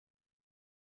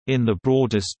In the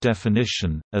broadest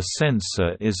definition, a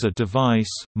sensor is a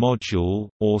device, module,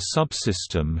 or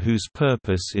subsystem whose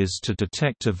purpose is to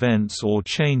detect events or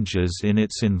changes in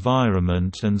its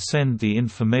environment and send the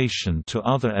information to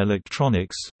other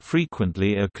electronics,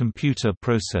 frequently a computer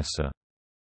processor.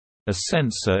 A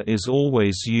sensor is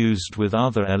always used with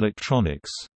other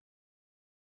electronics.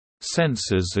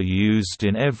 Sensors are used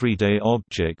in everyday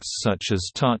objects such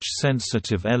as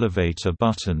touch-sensitive elevator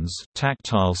buttons,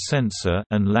 tactile sensor,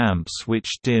 and lamps which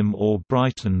dim or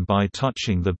brighten by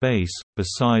touching the base,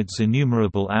 besides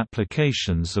innumerable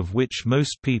applications of which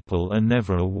most people are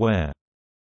never aware.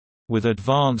 With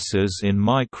advances in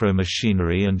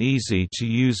micromachinery and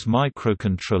easy-to-use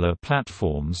microcontroller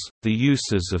platforms, the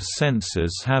uses of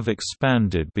sensors have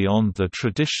expanded beyond the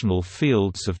traditional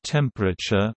fields of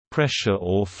temperature, pressure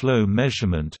or flow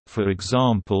measurement, for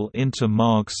example into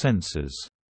MAG sensors.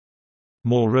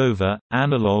 Moreover,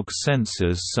 analog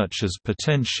sensors such as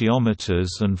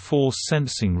potentiometers and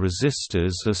force-sensing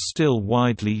resistors are still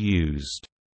widely used.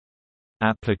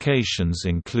 Applications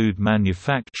include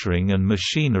manufacturing and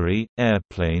machinery,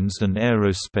 airplanes and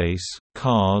aerospace,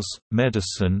 cars,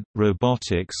 medicine,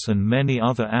 robotics and many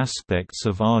other aspects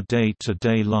of our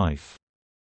day-to-day life.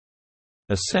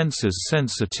 A sensor's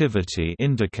sensitivity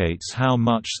indicates how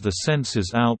much the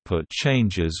sensor's output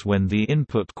changes when the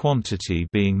input quantity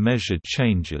being measured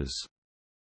changes.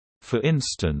 For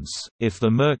instance, if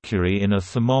the mercury in a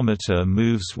thermometer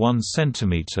moves 1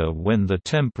 cm when the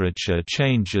temperature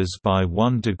changes by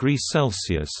 1 degree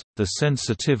Celsius, the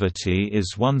sensitivity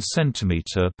is 1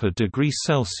 cm per degree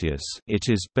Celsius. It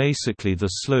is basically the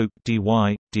slope dy,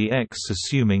 dx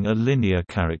assuming a linear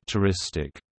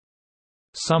characteristic.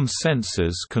 Some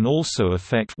sensors can also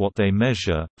affect what they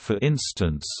measure, for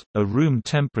instance, a room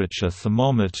temperature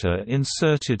thermometer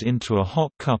inserted into a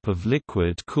hot cup of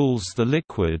liquid cools the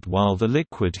liquid while the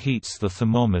liquid heats the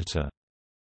thermometer.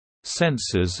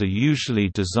 Sensors are usually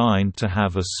designed to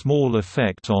have a small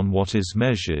effect on what is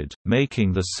measured,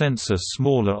 making the sensor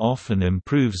smaller often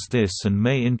improves this and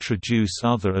may introduce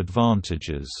other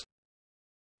advantages.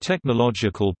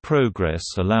 Technological progress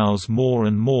allows more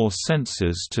and more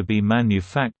sensors to be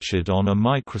manufactured on a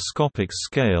microscopic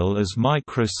scale as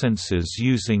microsensors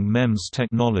using MEMS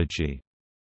technology.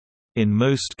 In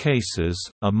most cases,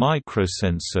 a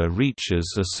microsensor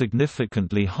reaches a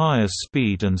significantly higher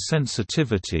speed and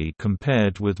sensitivity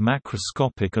compared with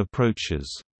macroscopic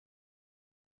approaches.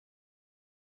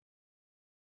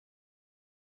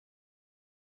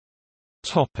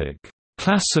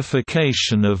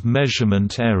 Classification of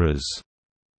measurement errors.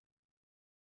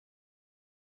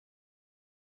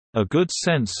 A good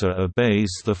sensor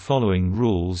obeys the following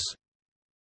rules.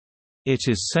 It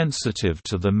is sensitive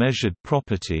to the measured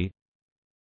property.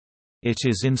 It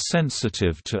is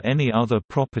insensitive to any other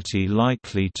property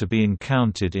likely to be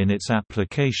encountered in its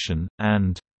application,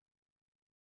 and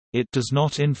it does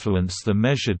not influence the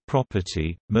measured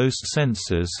property. Most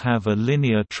sensors have a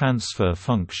linear transfer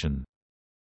function.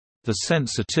 The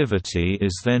sensitivity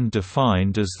is then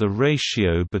defined as the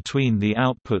ratio between the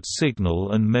output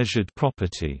signal and measured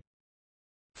property.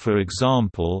 For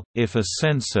example, if a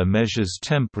sensor measures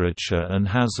temperature and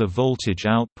has a voltage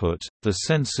output, the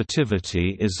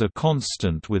sensitivity is a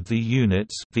constant with the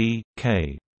units V,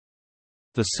 K.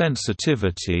 The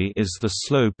sensitivity is the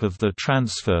slope of the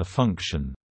transfer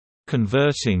function.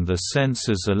 Converting the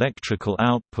sensor's electrical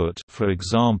output, for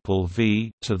example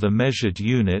V, to the measured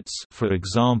units, for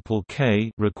example K,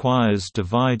 requires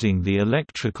dividing the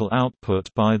electrical output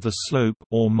by the slope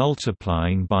or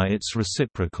multiplying by its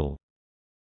reciprocal.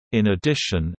 In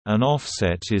addition, an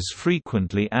offset is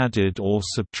frequently added or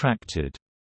subtracted.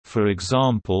 For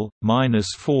example,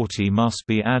 -40 must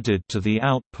be added to the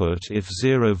output if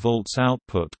 0 volts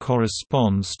output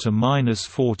corresponds to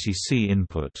 -40 C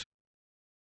input.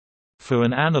 For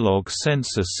an analog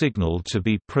sensor signal to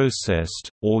be processed,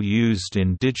 or used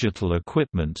in digital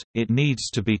equipment, it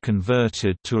needs to be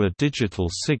converted to a digital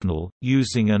signal,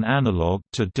 using an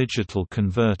analog-to-digital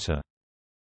converter.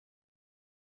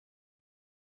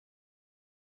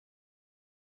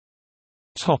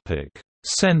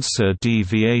 Sensor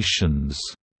deviations.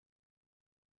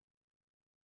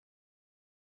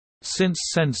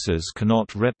 Since sensors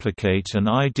cannot replicate an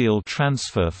ideal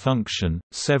transfer function,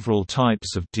 several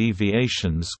types of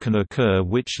deviations can occur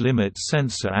which limit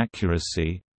sensor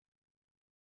accuracy.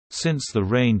 Since the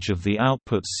range of the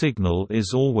output signal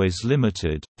is always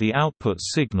limited, the output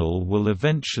signal will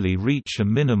eventually reach a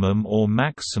minimum or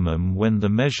maximum when the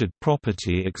measured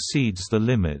property exceeds the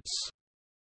limits.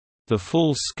 The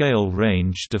full-scale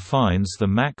range defines the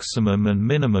maximum and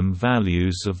minimum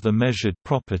values of the measured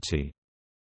property.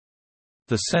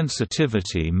 The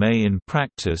sensitivity may in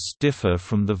practice differ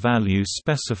from the value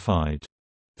specified.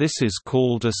 This is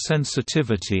called a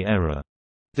sensitivity error.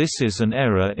 This is an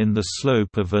error in the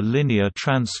slope of a linear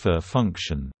transfer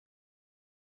function.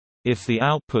 If the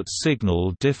output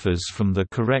signal differs from the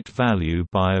correct value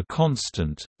by a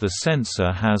constant, the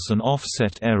sensor has an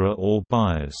offset error or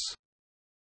bias.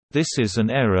 This is an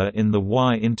error in the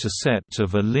y-intercept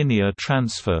of a linear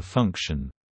transfer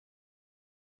function.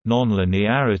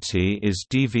 Nonlinearity is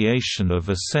deviation of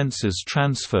a sensor's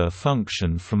transfer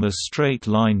function from a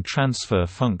straight-line transfer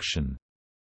function.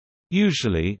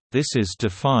 Usually, this is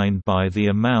defined by the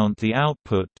amount the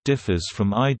output differs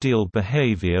from ideal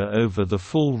behavior over the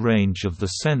full range of the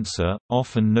sensor,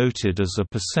 often noted as a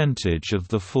percentage of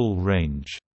the full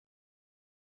range.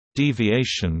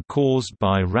 Deviation caused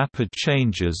by rapid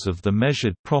changes of the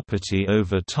measured property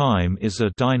over time is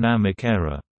a dynamic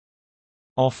error.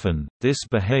 Often, this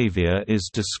behavior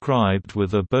is described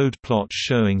with a Bode plot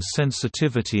showing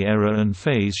sensitivity error and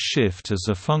phase shift as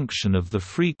a function of the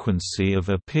frequency of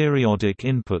a periodic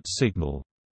input signal.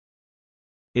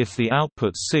 If the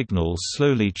output signal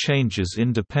slowly changes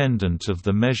independent of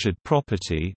the measured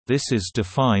property, this is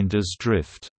defined as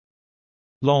drift.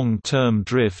 Long-term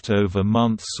drift over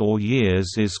months or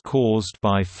years is caused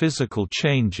by physical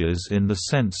changes in the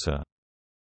sensor.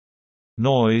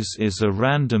 Noise is a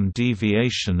random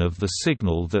deviation of the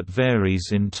signal that varies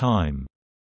in time.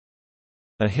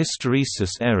 A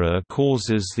hysteresis error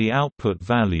causes the output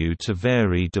value to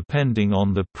vary depending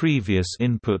on the previous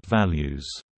input values.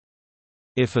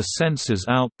 If a sensor's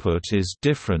output is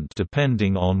different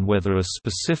depending on whether a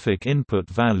specific input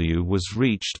value was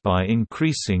reached by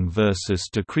increasing versus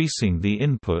decreasing the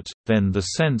input, then the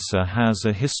sensor has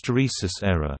a hysteresis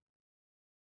error.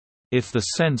 If the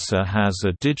sensor has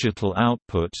a digital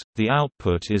output, the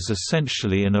output is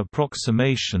essentially an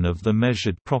approximation of the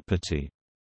measured property.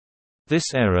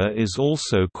 This error is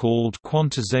also called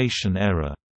quantization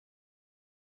error.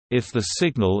 If the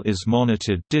signal is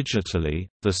monitored digitally,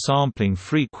 the sampling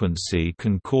frequency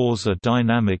can cause a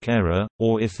dynamic error,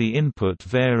 or if the input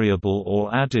variable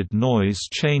or added noise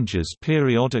changes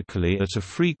periodically at a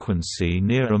frequency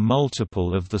near a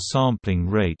multiple of the sampling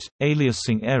rate,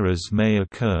 aliasing errors may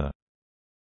occur.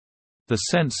 The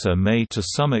sensor may to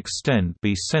some extent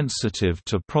be sensitive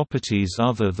to properties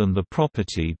other than the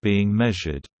property being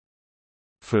measured.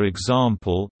 For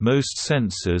example, most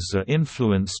sensors are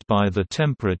influenced by the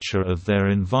temperature of their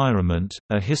environment.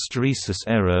 A hysteresis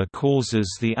error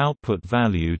causes the output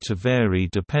value to vary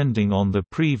depending on the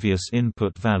previous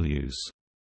input values.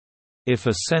 If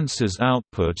a sensor's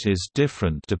output is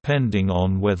different depending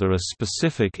on whether a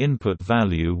specific input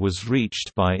value was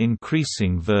reached by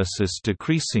increasing versus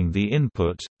decreasing the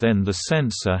input, then the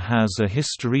sensor has a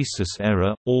hysteresis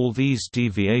error. All these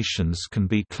deviations can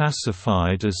be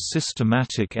classified as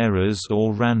systematic errors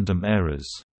or random errors.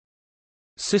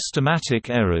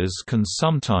 Systematic errors can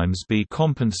sometimes be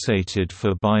compensated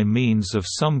for by means of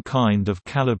some kind of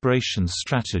calibration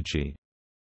strategy.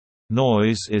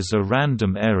 Noise is a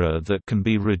random error that can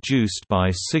be reduced by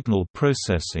signal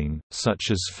processing, such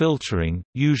as filtering,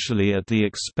 usually at the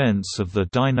expense of the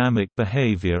dynamic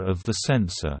behavior of the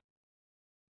sensor.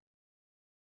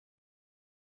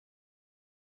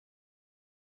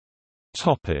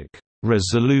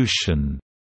 Resolution.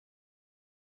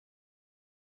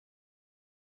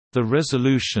 The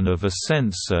resolution of a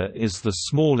sensor is the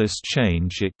smallest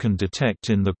change it can detect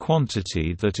in the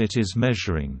quantity that it is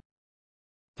measuring.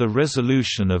 The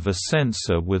resolution of a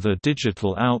sensor with a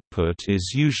digital output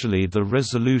is usually the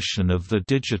resolution of the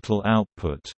digital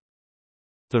output.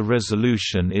 The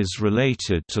resolution is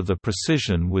related to the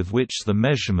precision with which the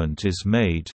measurement is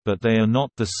made, but they are not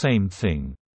the same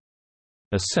thing.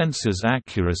 A sensor's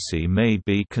accuracy may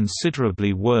be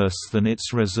considerably worse than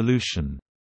its resolution.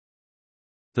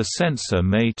 The sensor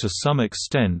may to some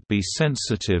extent be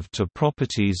sensitive to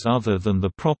properties other than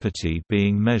the property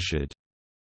being measured.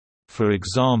 For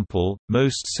example,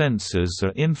 most sensors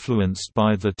are influenced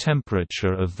by the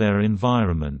temperature of their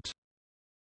environment.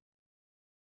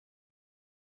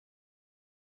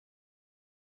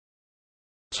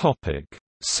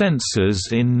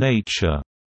 Sensors in nature.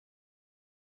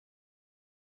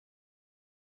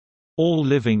 All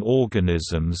living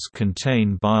organisms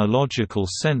contain biological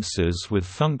sensors with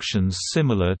functions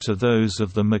similar to those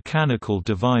of the mechanical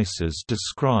devices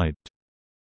described.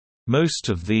 Most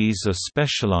of these are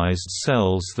specialized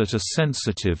cells that are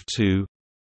sensitive to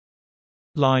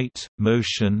light,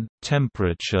 motion,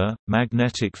 temperature,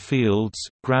 magnetic fields,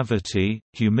 gravity,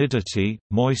 humidity,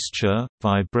 moisture,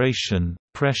 vibration,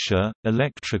 pressure,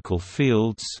 electrical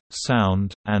fields,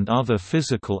 sound, and other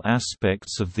physical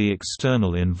aspects of the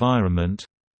external environment.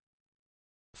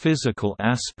 Physical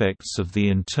aspects of the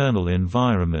internal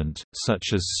environment,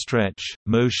 such as stretch,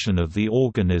 motion of the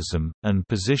organism, and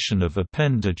position of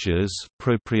appendages,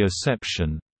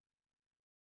 proprioception.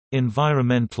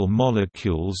 Environmental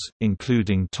molecules,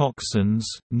 including toxins,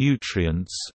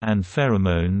 nutrients, and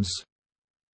pheromones.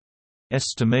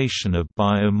 Estimation of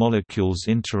biomolecules'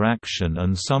 interaction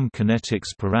and some kinetics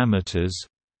parameters.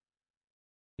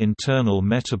 Internal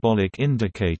metabolic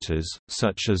indicators,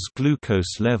 such as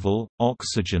glucose level,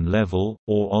 oxygen level,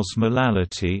 or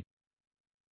osmolality.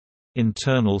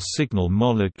 Internal signal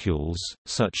molecules,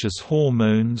 such as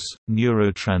hormones,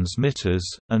 neurotransmitters,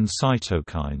 and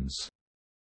cytokines.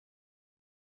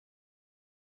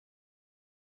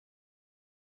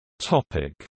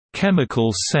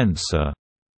 Chemical sensor.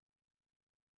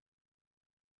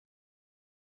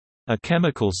 A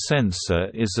chemical sensor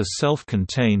is a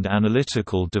self-contained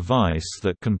analytical device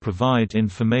that can provide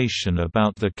information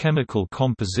about the chemical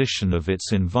composition of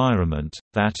its environment,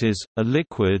 that is, a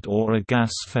liquid or a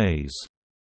gas phase.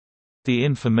 The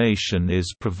information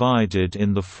is provided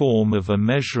in the form of a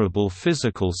measurable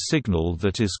physical signal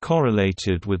that is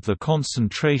correlated with the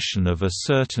concentration of a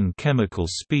certain chemical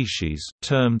species,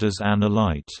 termed as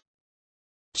analyte.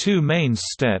 Two main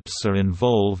steps are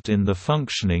involved in the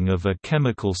functioning of a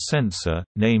chemical sensor,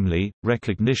 namely,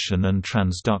 recognition and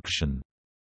transduction.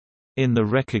 In the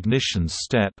recognition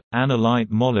step, analyte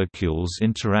molecules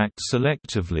interact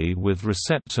selectively with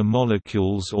receptor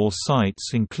molecules or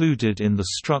sites included in the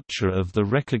structure of the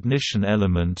recognition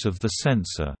element of the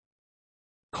sensor.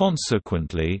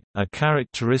 Consequently, a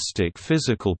characteristic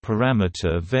physical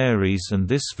parameter varies, and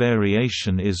this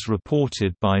variation is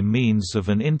reported by means of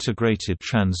an integrated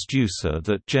transducer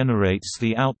that generates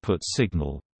the output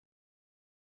signal.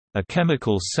 A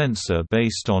chemical sensor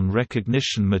based on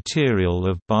recognition material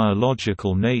of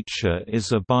biological nature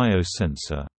is a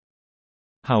biosensor.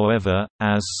 However,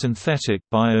 as synthetic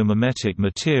biomimetic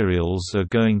materials are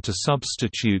going to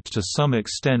substitute to some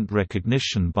extent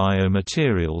recognition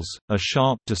biomaterials, a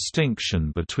sharp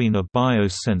distinction between a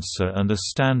biosensor and a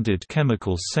standard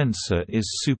chemical sensor is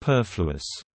superfluous.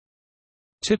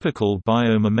 Typical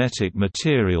biomimetic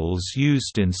materials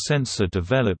used in sensor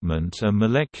development are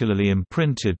molecularly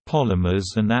imprinted polymers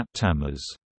and aptamers.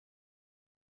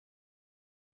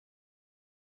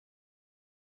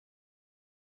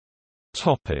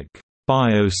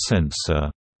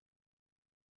 Biosensor.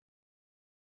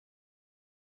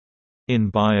 In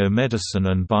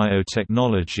biomedicine and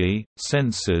biotechnology,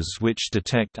 sensors which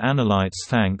detect analytes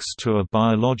thanks to a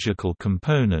biological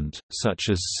component, such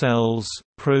as cells,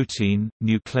 protein,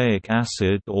 nucleic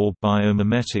acid or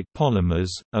biomimetic polymers,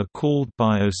 are called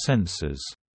biosensors.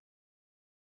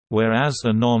 Whereas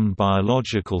a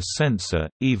non-biological sensor,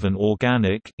 even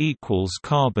organic, equals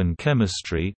carbon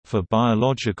chemistry, for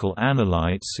biological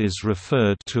analytes is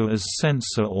referred to as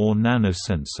sensor or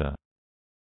nanosensor.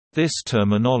 This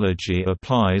terminology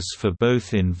applies for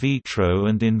both in vitro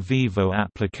and in vivo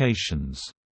applications.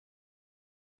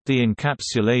 The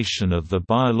encapsulation of the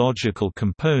biological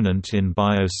component in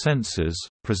biosensors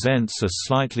presents a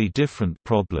slightly different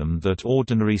problem that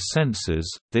ordinary sensors.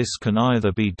 This can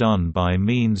either be done by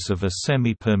means of a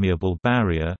semipermeable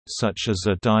barrier, such as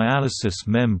a dialysis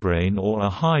membrane or a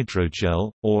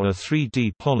hydrogel, or a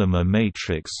 3D polymer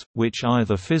matrix, which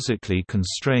either physically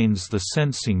constrains the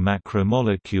sensing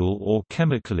macromolecule or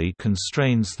chemically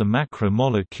constrains the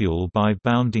macromolecule by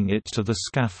bounding it to the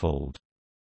scaffold.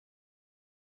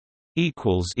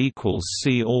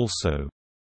 See also